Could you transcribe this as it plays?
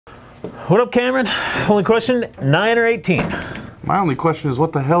What up, Cameron? Only question, 9 or 18? My only question is,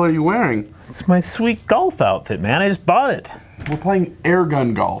 what the hell are you wearing? It's my sweet golf outfit, man. I just bought it. We're playing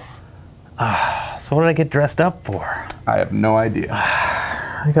airgun golf. So what did I get dressed up for? I have no idea.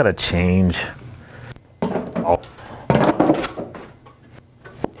 I gotta change. Oh.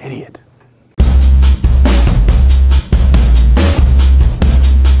 Idiot.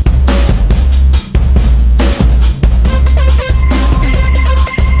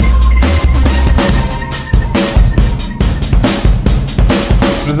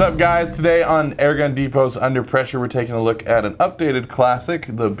 What's up, guys? Today on Airgun Depots Under Pressure, we're taking a look at an updated classic,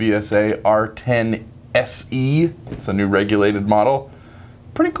 the BSA R-10 SE. It's a new regulated model.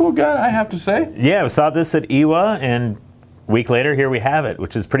 Pretty cool gun, I have to say. Yeah, we saw this at EWA, and a week later, here we have it,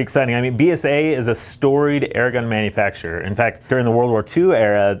 which is pretty exciting. I mean, BSA is a storied airgun manufacturer. In fact, during the World War II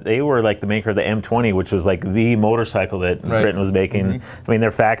era, they were like the maker of the M20, which was like the motorcycle that Britain was making. I mean,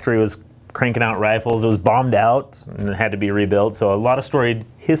 their factory was cranking out rifles. It was bombed out and it had to be rebuilt. So a lot of storied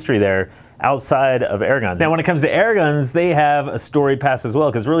history there outside of airguns. Now, when it comes to airguns, they have a storied past as well,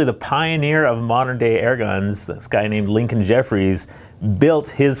 because really the pioneer of modern day airguns, this guy named Lincoln Jeffries, built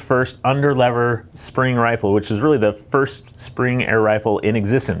his first underlever spring rifle, which is really the first spring air rifle in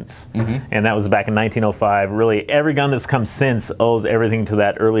existence. And that was back in 1905. Really, every gun that's come since owes everything to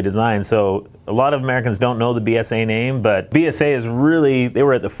that early design. So a lot of Americans don't know the BSA name, but BSA is really, they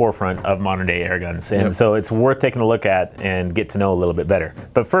were at the forefront of modern day air guns. And so it's worth taking a look at and get to know a little bit better.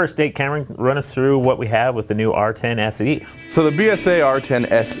 But first, Dave Cameron, run us through what we have with the new R-10 SE. So the BSA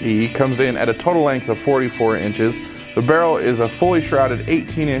R-10 SE comes in at a total length of 44 inches. The barrel is a fully shrouded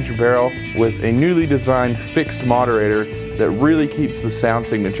 18-inch barrel with a newly designed fixed moderator that really keeps the sound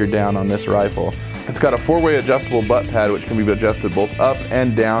signature down on this rifle. It's got a 4-way adjustable butt pad which can be adjusted both up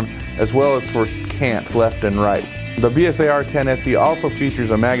and down, as well as for cant left and right. The BSA R-10 SE also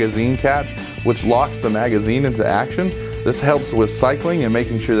features a magazine catch which locks the magazine into action. This helps with cycling and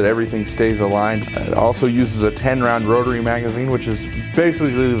making sure that everything stays aligned. It also uses a 10-round rotary magazine, which is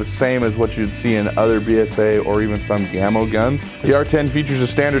basically the same as what you'd see in other BSA or even some Gammo guns. The R-10 features a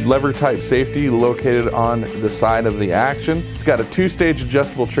standard lever type safety located on the side of the action. It's got a 2-stage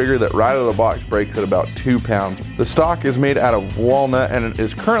adjustable trigger that right out of the box breaks at about 2 pounds. The stock is made out of walnut and it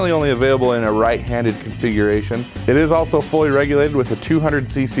is currently only available in a right-handed configuration. It is also fully regulated with a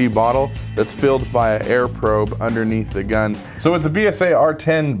 200cc bottle that's filled via air probe underneath the gun. So with the BSA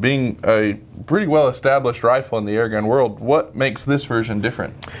R-10 being a pretty well established rifle in the airgun world, what makes this version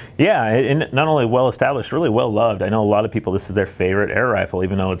different? Yeah, and not only well established, really well loved. I know a lot of people, this is their favorite air rifle,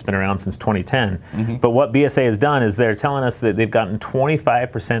 even though it's been around since 2010. But what BSA has done is they're telling us that they've gotten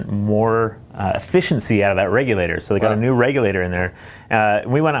 25% more efficiency out of that regulator. So they got a new regulator in there.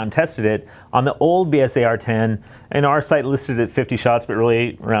 We went out and tested it. On the old BSA R-10, and our site listed it at 50 shots, but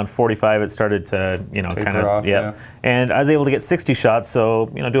really around 45 it started to, you know, kind of, yeah. And I was able to get 60 shots,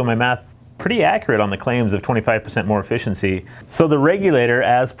 so, you know, doing my math, pretty accurate on the claims of 25% more efficiency. So the regulator,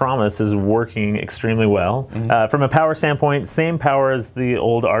 as promised, is working extremely well. From a power standpoint, same power as the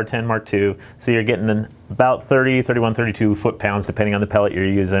old R-10 Mark II, so you're getting about 30, 31, 32 foot-pounds depending on the pellet you're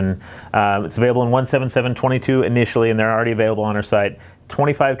using. It's available in 177-22 initially, and they're already available on our site.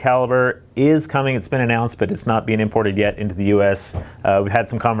 25 caliber is coming. It's been announced, but it's not being imported yet into the US. We've had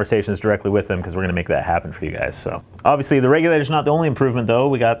some conversations directly with them because we're going to make that happen for you guys. So obviously the regulator's not the only improvement though.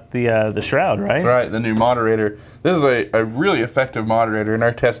 We got the shroud, right? That's right, the new moderator. This is a really effective moderator. In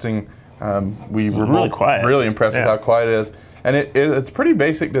our testing, we were really quiet. Really impressed with how quiet it is. And it's pretty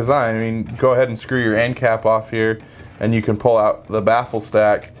basic design. I mean, go ahead and screw your end cap off here and you can pull out the baffle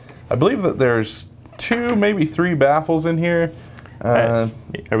stack. I believe that there's 2, maybe 3 baffles in here. Are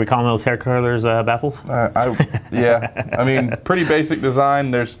we calling those hair curlers baffles? Yeah, I mean, pretty basic design.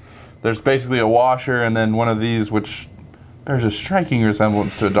 There's basically a washer and then one of these which bears a striking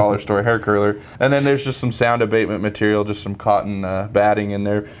resemblance to a dollar store hair curler. And then there's just some sound abatement material, just some cotton batting in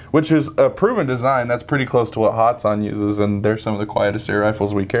there, which is a proven design. That's pretty close to what Hatsan uses, and they're some of the quietest air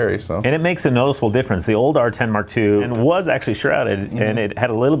rifles we carry. So. And it makes a noticeable difference. The old R-10 Mark II was actually shrouded, and it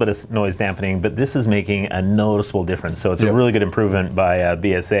had a little bit of noise dampening, but this is making a noticeable difference. So it's a really good improvement by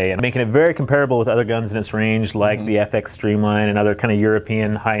BSA, and making it very comparable with other guns in its range, like the FX Streamline and other kind of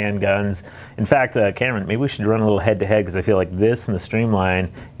European high-end guns. In fact, Cameron, maybe we should run a little head-to-head, because I feel like this and the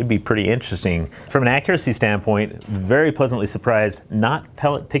Streamline, it'd be pretty interesting. From an accuracy standpoint, very pleasantly surprised, not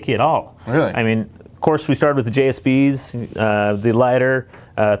pellet picky at all. Really? I mean, of course, we started with the JSBs, the lighter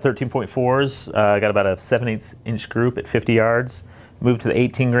 13.4s, got about a 7/8 inch group at 50 yards, moved to the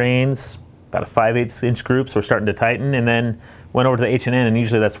 18 grains, about a 5/8 inch group, so we're starting to tighten, and then went over to the H&N, and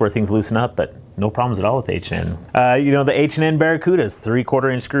usually that's where things loosen up, but no problems at all with H&N. You know, the H&N Baracudas,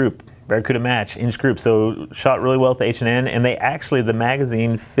 3/4 inch group. Baracuda Match, inch group, so shot really well with H&N, and they actually, the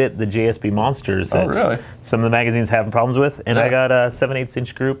magazine fit the JSB Monsters that really? some of the magazines having problems with, and I got a 7/8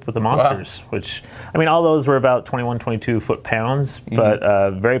 inch group with the Monsters, which, I mean, all those were about 21, 22 foot-pounds,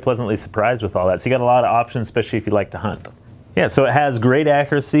 but very pleasantly surprised with all that. So you got a lot of options, especially if you like to hunt. Yeah, so it has great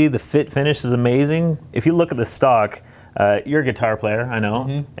accuracy, the fit finish is amazing. If you look at the stock, you're a guitar player, I know.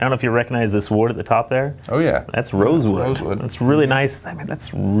 I don't know if you recognize this wood at the top there. Oh yeah. That's rosewood. That's really nice. I mean,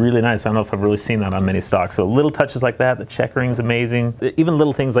 that's really nice. I don't know if I've really seen that on many stocks. So little touches like that, the checkering's amazing. Even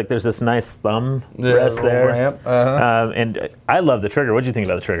little things like there's this nice thumb rest there. Ramp. And I love the trigger. What do you think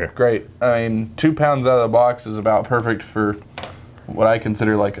about the trigger? Great. I mean, 2 pounds out of the box is about perfect for what I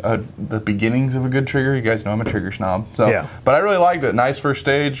consider like the beginnings of a good trigger. You guys know I'm a trigger snob. So, yeah. But I really liked it. Nice first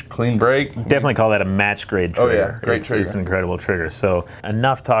stage, clean break. Definitely call that a match grade trigger. Oh yeah, great trigger. It's an incredible trigger. So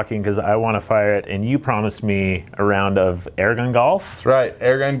enough talking because I want to fire it, and you promised me a round of Airgun Golf. That's right,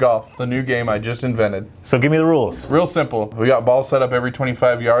 Airgun Golf. It's a new game I just invented. So give me the rules. Real simple. We got balls set up every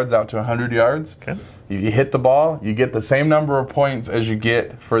 25 yards out to 100 yards. Okay. If you hit the ball, you get the same number of points as you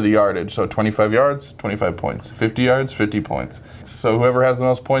get for the yardage. So 25 yards, 25 points. 50 yards, 50 points. So whoever has the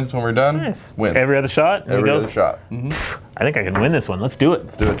most points when we're done wins. Every other shot? Every other shot. I think I can win this one. Let's do it.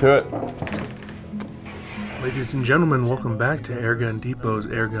 Let's do it to it. Ladies and gentlemen, welcome back to Airgun Depot's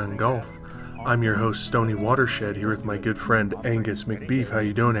Airgun Golf. I'm your host, Stony Watershed, here with my good friend Angus McBeef. How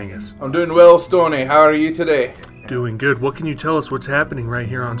you doing, Angus? I'm doing well, Stony. How are you today? Doing good. What can you tell us what's happening right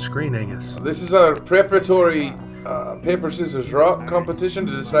here on screen, Angus? This is our preparatory paper, scissors, rock competition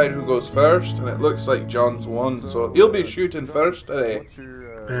to decide who goes first, and it looks like John's won, so he'll be shooting first today.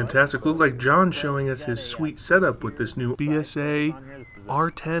 Fantastic. Look like John's showing us his sweet setup with this new BSA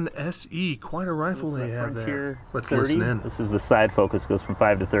R-10 SE. Quite a rifle they have there. Let's listen in. This is the side focus, goes from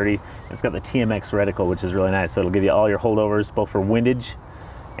 5 to 30. It's got the TMX reticle, which is really nice. So it'll give you all your holdovers, both for windage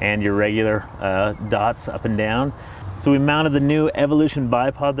and your regular dots up and down. So we mounted the new Evolution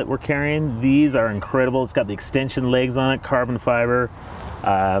BiPod that we're carrying. These are incredible. It's got the extension legs on it, carbon fiber.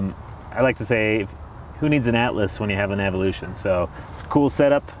 I like to say, who needs an Atlas when you have an Evolution? So it's a cool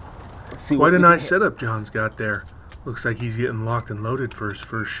setup. Let's see. Quite a nice setup John's got there. Looks like he's getting locked and loaded for his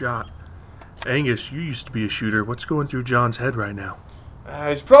first shot. Angus, you used to be a shooter. What's going through John's head right now?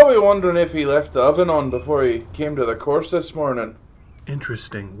 He's probably wondering if he left the oven on before he came to the course this morning.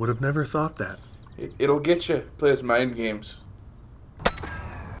 Interesting. Would have never thought that. It'll get you. Plays mind games.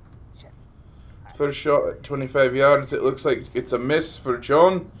 First shot at 25 yards. It looks like it's a miss for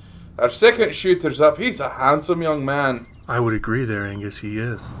John. Our second shooter's up. He's a handsome young man. I would agree there, Angus. He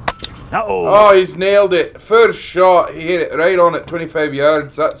is. Oh, he's nailed it. First shot. He hit it right on at 25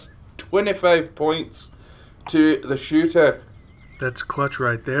 yards. That's 25 points to the shooter. That's clutch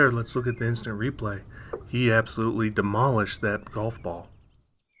right there. Let's look at the instant replay. He absolutely demolished that golf ball.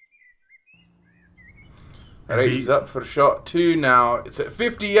 Alright, he's up for shot 2 now. It's at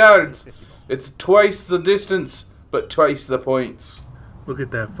 50 yards. It's twice the distance, but twice the points. Look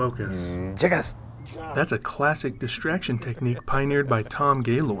at that focus. Check us. That's a classic distraction technique pioneered by Tom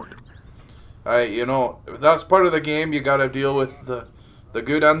Gaylord. You know, that's part of the game. You gotta deal with the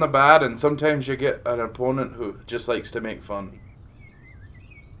good and the bad, and sometimes you get an opponent who just likes to make fun.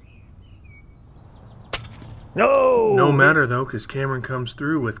 No matter though, because Cameron comes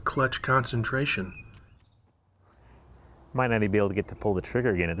through with clutch concentration. Might not even be able to get to pull the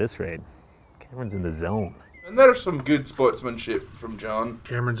trigger again at this rate. Cameron's in the zone. And there's some good sportsmanship from John.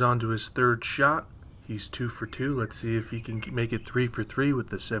 Cameron's on to his third shot. He's 2 for 2. Let's see if he can make it 3 for 3 with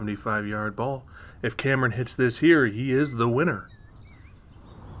the 75-yard ball. If Cameron hits this here, he is the winner.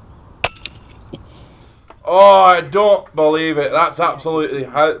 Oh, I don't believe it. That's absolutely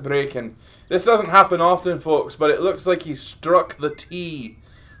heartbreaking. This doesn't happen often, folks, but it looks like he struck the tee.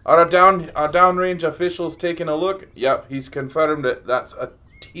 Are our downrange officials taking a look? Yep, he's confirmed it. That's a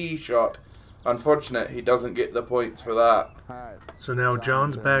tee shot. Unfortunate, he doesn't get the points for that. So now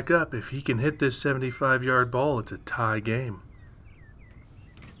John's back up. If he can hit this 75-yard ball, it's a tie game.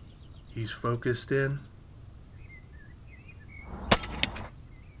 He's focused in.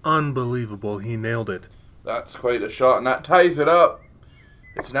 Unbelievable, he nailed it. That's quite a shot, and that ties it up.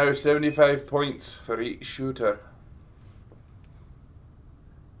 It's now 75 points for each shooter.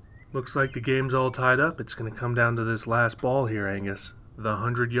 Looks like the game's all tied up. It's going to come down to this last ball here, Angus. The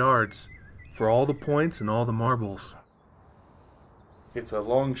 100 yards. For all the points and all the marbles. It's a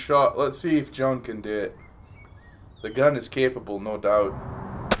long shot. Let's see if John can do it. The gun is capable, no doubt.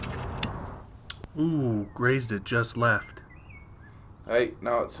 Ooh, grazed it just left. Right,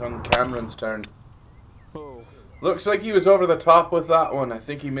 now it's on Cameron's turn. Looks like he was over the top with that one. I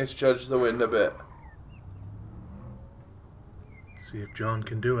think he misjudged the wind a bit. See if John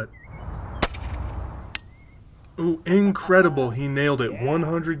can do it. Ooh, incredible. He nailed it.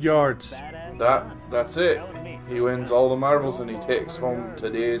 100 yards. That's it. He wins all the marbles and he takes home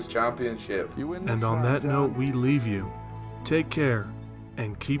today's championship. And on that note, we leave you. Take care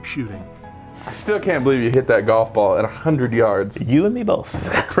and keep shooting. I still can't believe you hit that golf ball at 100 yards. You and me both.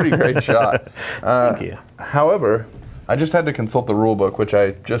 Pretty great shot. Thank you. However, I just had to consult the rule book, which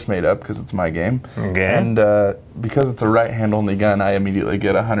I just made up because it's my game. Okay. And because it's a right-hand only gun, I immediately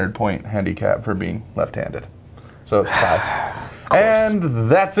get a 100-point handicap for being left-handed. So it's tie.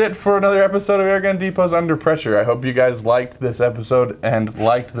 And that's it for another episode of Airgun Depots Under Pressure. I hope you guys liked this episode and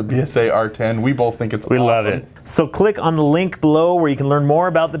liked the BSA R-10. We both think it's awesome. We love it. So click on the link below where you can learn more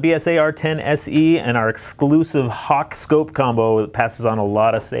about the BSA R-10 SE and our exclusive Hawk scope combo that passes on a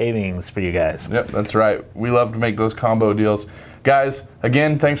lot of savings for you guys. Yep, that's right. We love to make those combo deals. Guys,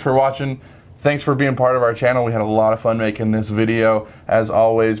 again, thanks for watching. Thanks for being part of our channel. We had a lot of fun making this video. As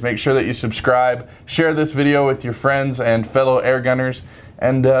always, make sure that you subscribe, share this video with your friends and fellow air gunners.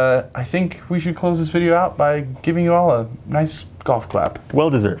 And I think we should close this video out by giving you all a nice golf clap. Well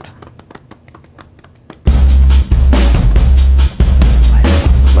deserved.